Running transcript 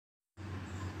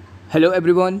Hello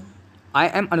everyone, I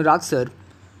am Anurag sir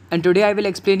and today I will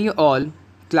explain you all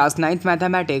class 9th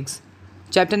mathematics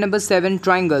chapter number 7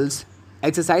 triangles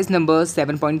exercise number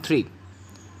 7.3.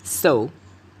 So,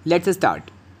 let's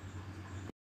start.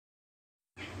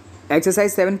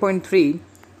 Exercise 7.3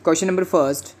 question number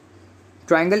first.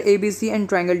 Triangle ABC and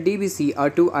triangle DBC are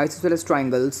two isosceles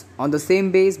triangles on the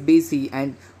same base BC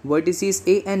and vertices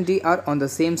A and D are on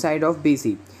the same side of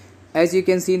BC. As you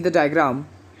can see in the diagram,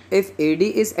 if AD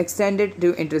is extended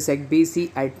to intersect BC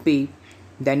at P,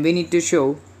 then we need to show.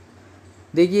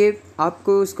 देखिए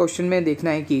आपको इस question में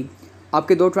देखना है कि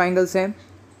आपके दो triangles हैं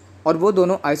और वो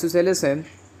दोनों आइसोसेलेस हैं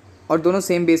और दोनों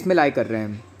सेम बेस में लाई कर रहे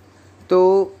हैं। तो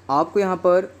आपको यहाँ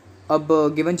पर अब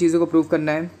गिवन चीज़ों को प्रूव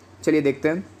करना है। चलिए देखते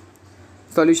हैं।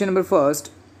 Solution number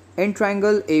first, in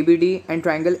triangle ABD and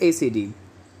triangle ACD,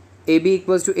 AB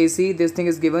equals to AC, this thing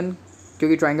is given.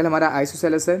 क्योंकि ट्राइंगल हमारा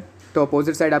आइसोसेलेस है तो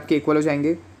अपोजिट साइड आपके इक्वल हो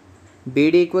जाएंगे।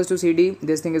 BD equals to CD,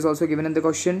 this thing is also given in the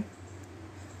question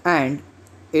and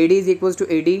AD is equals to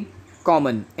AD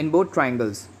common in both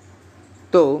triangles.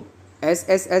 तो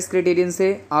SSS criterion से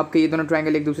आपके ये दोनों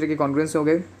ट्राइंगल एक दूसरे के कॉन्ग्रुएंस हो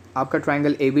गए, आपका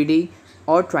ट्राइंगल ABD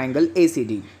और triangle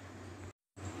ACD।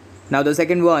 Now the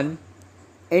second one,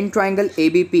 in triangle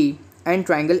ABP and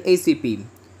triangle ACP,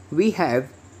 we have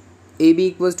AB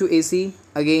equals to AC,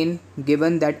 again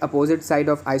given that opposite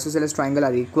side of isosceles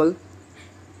triangle are equal.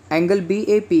 Angle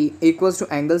BAP equals to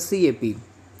angle CAP,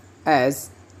 as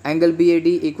angle BAD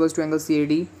equals to angle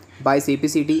CAD by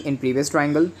CPCT in previous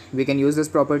triangle. We can use this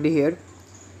property here.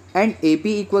 And AP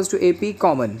equals to AP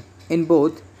common in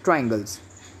both triangles.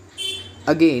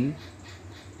 Again,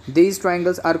 these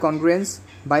triangles are congruent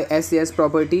by SCS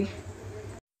property.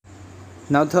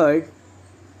 Now third,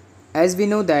 as we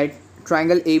know that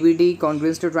triangle ABD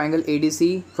congruent to triangle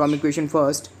ADC from equation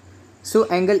first, so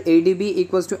angle ADB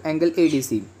equals to angle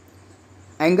ADC.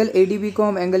 Angle ADB को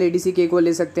हम angle ADC के equal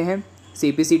ले सकते हैं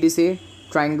CPCT से।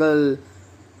 Triangle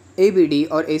ABD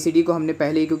और ACD को हमने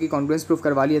पहले ही क्योंकि कॉन्ग्रुएंस प्रूफ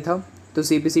करवा लिया था, तो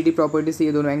CPCT प्रॉपर्टी से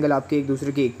ये दोनों एंगल आपके एक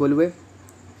दूसरे के इक्वल हुए।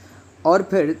 और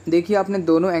फिर देखिए आपने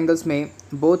दोनों एंगल्स में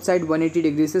बोथ साइड 180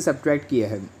 डिग्री से सब्ट्रैक्ट किया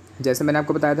है। जैसे मैंने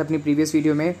आपको बताया था अपनी प्रीवियस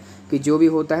वीडियो में कि जो भी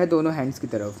होता है दोनों हैंड्स की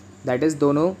तरफ, दैट इज़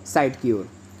दोनों साइड की ओर।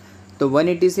 तो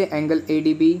 180 से एंगल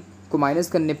ADB को माइनस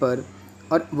करने पर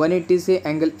और 180 से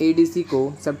एंगल ADC को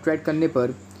सब्ट्रैक्ट करने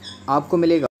पर आपको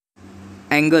मिलेगा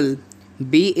एंगल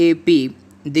BAP।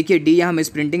 देखिए D यहाँ मिस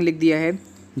प्रिंटिंग लिख दिया है,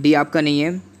 D आपका नहीं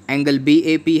है, एंगल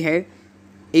BAP है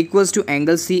equals to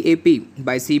angle CAP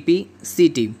by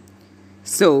CPCT।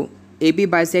 So AP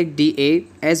bisect DA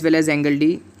as well as angle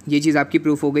D, ये चीज़ आपकी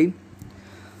प्रूफ हो गई।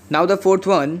 Now the fourth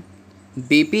one,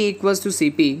 BP equals to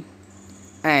CP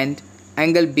and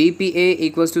angle BPA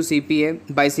equals to CPA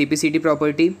by CPCT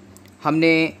property.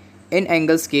 हमने इन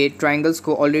angles के triangles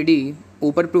को already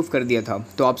ऊपर proof कर दिया था,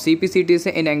 तो आप CPCT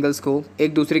से इन एंगल्स को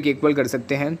एक दूसरे के इक्वल कर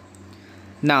सकते हैं।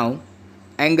 Now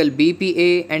angle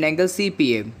BPA and angle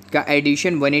CPA का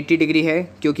एडिशन 180 डिग्री है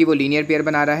क्योंकि वो लीनियर पेयर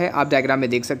बना रहा है, आप डायग्राम में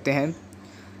देख सकते हैं।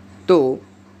 तो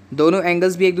दोनों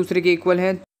एंगल्स भी एक दूसरे के इक्वल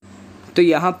हैं, तो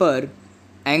यहाँ पर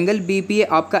एंगल BPA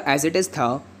आपका एज इट इज़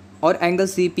था और एंगल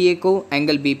CPA को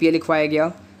एंगल BPA लिखवाया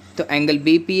गया। तो एंगल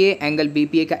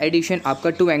BPA का एडिशन आपका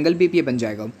 2 एंगल BPA बन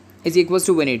जाएगा इज इक्वल्स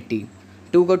टू 180।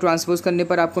 2 को ट्रांसपोज करने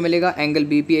पर आपको मिलेगा angle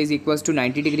BPA is equals to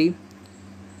 90 degree.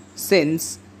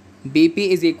 Since BP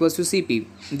is equals to CP,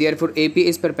 therefore AP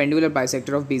is perpendicular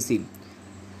bisector of BC।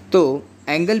 तो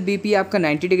एंगल BPA आपका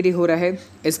 90 डिग्री हो रहा है,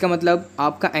 इसका मतलब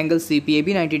आपका एंगल CPA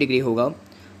भी 90 डिग्री होगा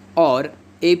और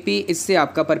AP इससे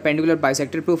आपका परपेंडिकुलर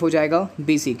बाइसेक्टर प्रूफ हो जाएगा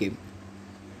BC के।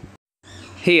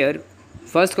 Here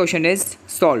first question is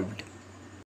solved.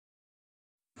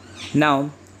 Now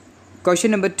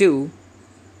question number 2,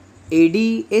 AD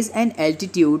is an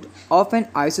altitude of an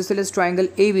isosceles triangle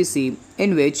ABC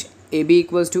in which AB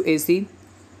equals to AC.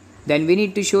 Then we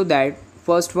need to show that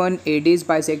first one AD is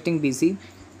bisecting BC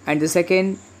and the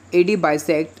second AD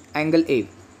bisect angle A.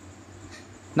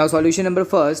 Now solution number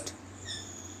first,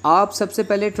 आप सबसे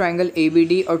पहले triangle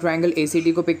ABD और triangle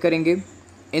ACD को pick करेंगे,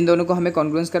 इन दोनों को हमें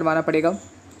congruence करवाना पड़ेगा।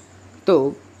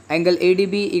 तो angle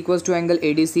ADB equals to angle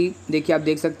ADC, देखिए आप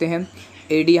देख सकते हैं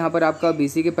AD यहाँ पर आपका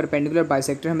BC के परपेंडिकुलर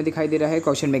बाइसेक्टर हमें दिखाई दे रहा है,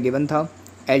 क्वेश्चन में गिवन था,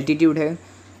 एल्टीट्यूड है,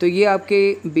 तो ये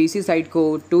आपके BC साइड को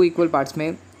 2 इक्वल पार्ट्स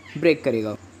में ब्रेक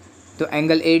करेगा। तो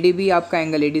एंगल ADB आपका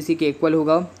एंगल ADC के इक्वल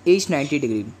होगा each 90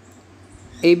 degree.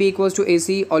 AB equals to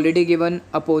AC already given,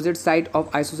 opposite side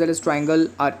of isosceles triangle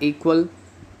are equal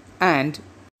and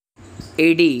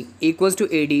AD equals to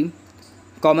AD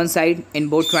common side in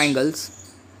both triangles.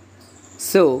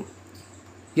 So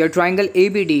your triangle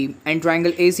ABD and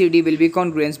triangle ACD will be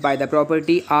congruent by the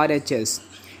property RHS.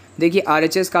 देखिए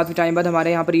RHS काफ़ी time बाद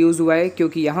हमारे यहाँ पर use हुआ है,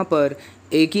 क्योंकि यहाँ पर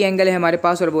एक ही एंगल है हमारे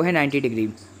पास और वो है 90 डिग्री।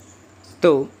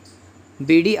 तो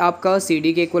BD आपका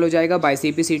CD के इक्वल हो जाएगा by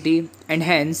CPCT and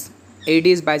hence AD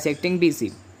is bisecting BC।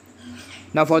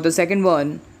 Now for the second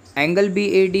one, angle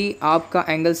BAD आपका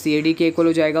एंगल CAD के इक्वल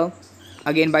हो जाएगा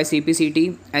again by CPCT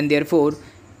and therefore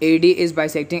AD is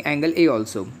bisecting angle A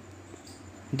also.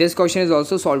 This question is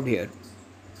also solved here.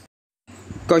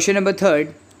 Question number third,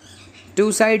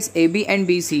 two sides AB and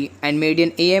BC and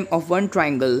median AM of one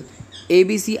triangle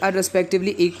ABC are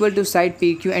respectively equal to side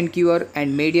PQ and QR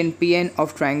and median PN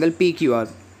of triangle PQR,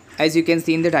 as you can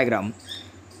see in the diagram.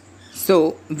 So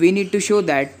we need to show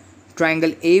that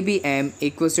triangle ABM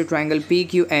equals to triangle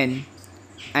PQN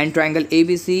and triangle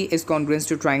ABC is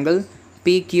congruent to triangle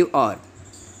PQR.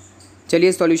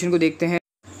 चलिए solution को देखते हैं।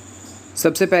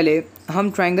 सबसे पहले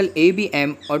हम triangle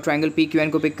ABM और triangle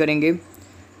PQN को pick करेंगे।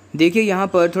 देखिए यहाँ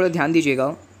पर थोड़ा ध्यान दीजिएगा,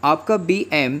 आपका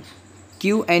BM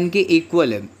QN के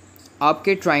इक्वल है।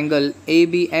 आपके ट्राइंगल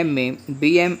ABM में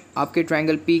BM आपके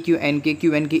ट्राइंगल PQN के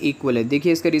QN के इक्वल है।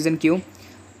 देखिए इसका रीज़न क्यों,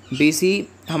 BC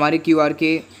हमारे QR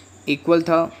के इक्वल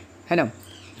था, है ना।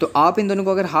 तो आप इन दोनों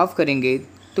को अगर हाफ़ करेंगे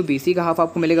तो BC का हाफ़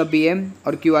आपको मिलेगा BM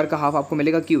और QR का हाफ़ आपको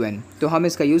मिलेगा QN, तो हम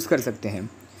इसका यूज़ कर सकते हैं।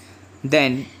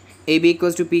 Then AB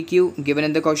equals to PQ given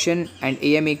in the question and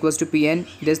AM equals to PN,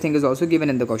 this thing is also given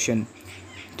in the question।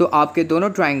 तो आपके दोनों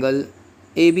ट्राइंगल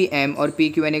ABM और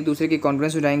PQN एक दूसरे के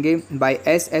कॉन्ग्रुएंस हो जाएंगे बाय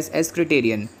SSS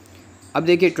क्राइटेरियन। अब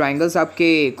देखिए ट्राइंगल्स आपके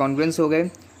कॉन्ग्रुएंस हो गए,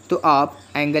 तो आप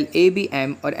एंगल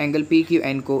ABM और एंगल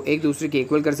PQN को एक दूसरे के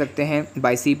इक्वल कर सकते हैं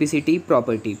बाय CPCT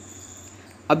प्रॉपर्टी।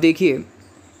 अब देखिए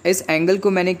इस एंगल को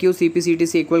मैंने क्यों CPCT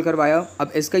से इक्वल करवाया,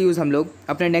 अब इसका यूज़ हम लोग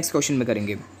अपने नेक्स्ट क्वेश्चन में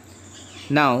करेंगे।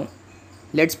 Now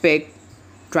let's pick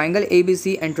triangle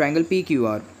ABC and triangle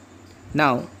PQR.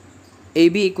 Now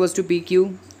AB equals to PQ,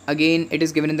 again it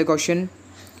is given in the question.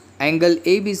 Angle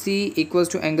ABC equals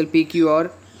to angle PQR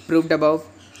proved above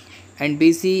and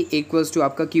BC equals to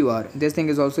आपका QR, this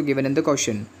thing is also given in the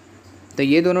question। तो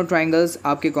ये दोनों triangles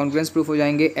आपके congruence proof हो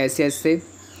जाएंगे ऐसे ऐसे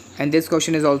and this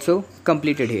question is also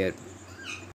completed here।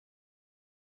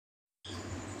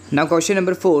 Now question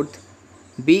number fourth,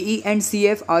 BE and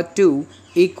CF are two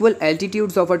equal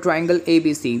altitudes of a triangle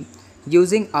ABC.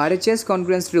 Using RHS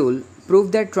congruence rule,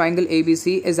 prove that triangle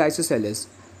ABC is isosceles।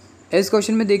 इस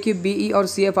question में देखिए BE और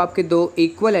CF आपके दो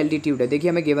equal altitude है। देखिए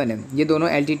हमें given है ये दोनों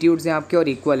एल्टीट्यूड्स हैं आपके और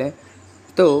इक्वल है,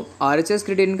 तो RHS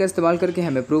क्राइटेरियन का इस्तेमाल करके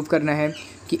हमें प्रूव करना है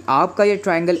कि आपका ये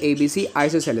ट्राइंगल ABC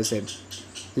आइसोसेलेस है।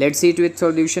 Let's see to it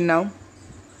solution now.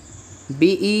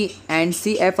 BE and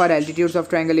CF are altitudes of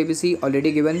triangle ABC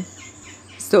already given,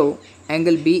 so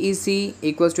angle BEC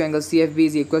equals to angle CFB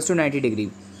is equals to 90 degree।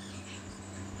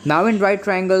 Now in right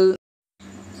triangle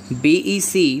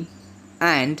BEC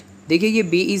and देखिए ये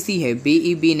BEC है,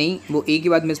 BEB नहीं, वो A के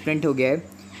बाद misprint हो गया है।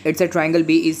 It's a triangle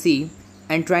BEC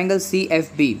and triangle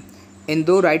CFB। इन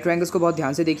दो राइट ट्राइंगल्स को बहुत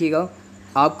ध्यान से देखिएगा।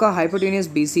 आपका हाइपोटेनियस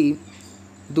BC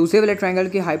दूसरे वाले ट्राइंगल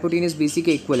के हाइपोटेनियस BC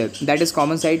के इक्वल है, that is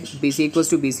common side BC equals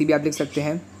to BC भी आप लिख सकते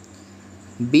हैं।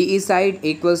 BE side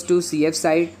equals to CF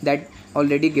side, that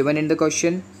already given in the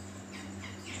question.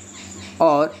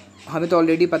 और हमें तो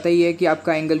ऑलरेडी पता ही है कि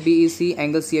आपका एंगल BEC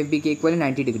एंगल CFB के इक्वल है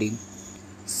 90 डिग्री।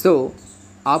 सो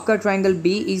आपका ट्राइंगल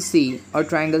BEC और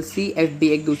ट्राइंगल CFB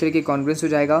एक दूसरे के कॉन्ग्रुएंस हो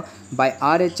जाएगा bye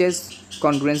RHS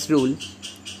congruence rule.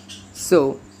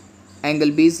 So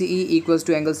angle BCE equals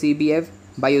to angle CBF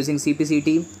by using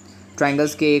CPCT।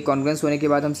 Triangles के कॉन्ग्रुएंस होने के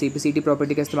बाद हम CPCT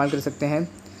प्रॉपर्टी का इस्तेमाल कर सकते हैं।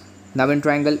 Now in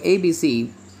triangle ABC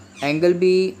angle B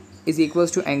is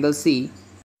equals to angle C,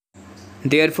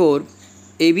 therefore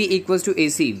AB equals to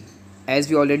AC। As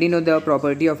we already know the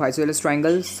property of isosceles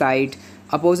triangle, side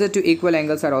opposite to equal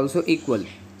angles are also equal,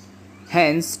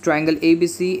 hence triangle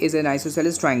ABC is an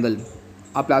isosceles triangle।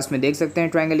 आप last में देख सकते हैं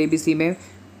triangle ABC में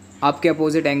आपके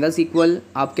opposite angles equal,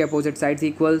 आपके opposite sides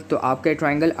equal, तो आपका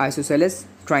ट्राइंगल आइसोसेलेस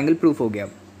ट्राइंगल प्रूफ हो गया।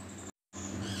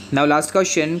 Now last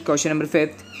question, question number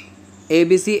fifth,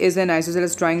 ABC is an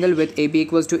isosceles triangle with AB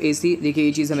equals to AC। देखिए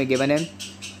ये चीज़ हमें गिवन है।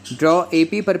 Draw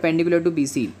AP perpendicular to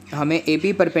BC, हमें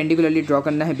AP परपेंडिकुलरली ड्रॉ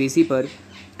करना है BC पर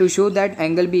to show that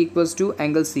angle B equals to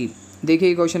angle C। देखिए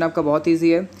ये क्वेश्चन आपका बहुत ईजी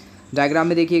है। डायग्राम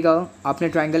में देखिएगा, आपने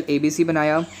ट्राइंगल ABC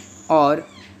बनाया और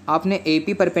आपने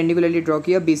AP परपेंडिकुलरली ड्रॉ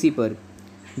किया BC पर।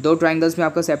 दो ट्राइंगल्स में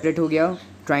आपका सेपरेट हो गया,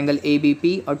 ट्राइंगल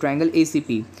ABP और ट्राइंगल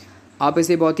ACP। आप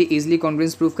इसे बहुत ही ईजिली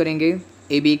कॉन्ग्रुएंस प्रूफ करेंगे।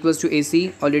 AB equals to AC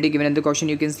already given in the question,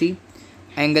 you can see.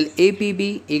 Angle APB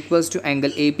equals to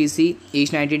angle APC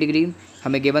each 90 degree,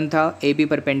 हमें गिवन था AB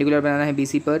परपेंडिकुलर बनाना है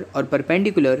BC पर, और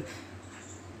परपेंडिकुलर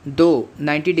दो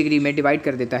 90 डिग्री में डिवाइड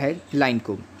कर देता है लाइन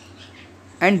को।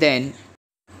 And then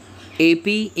AP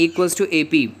equals to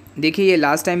AP, देखिए ये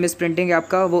लास्ट टाइम मिस प्रिंटिंग है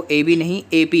आपका, वो ए बी नहीं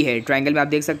ए पी है। ट्राइंगल में आप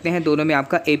देख सकते हैं दोनों में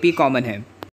आपका ए पी कॉमन है।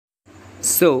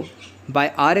 सो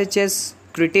bye R H S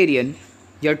criterion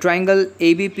your triangle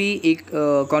A B P एक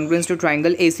congruence to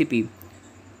triangle A C P.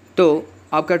 तो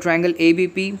आपका triangle A B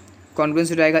P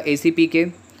congruence हो जाएगा ए सी पी के,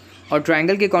 और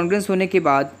ट्राइंगल के कॉन्ग्रुएंस होने के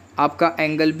बाद आपका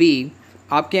एंगल बी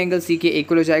आपके एंगल सी के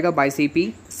इक्वल हो जाएगा bye C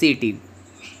P C T.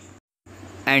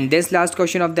 And this last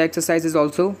question of the exercise is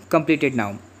also completed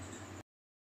now.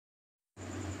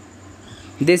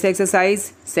 This exercise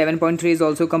 7.3 is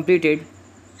also completed.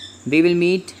 We will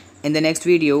meet in the next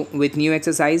video with new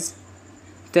exercise.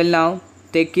 Till now,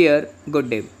 take care. Good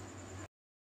day.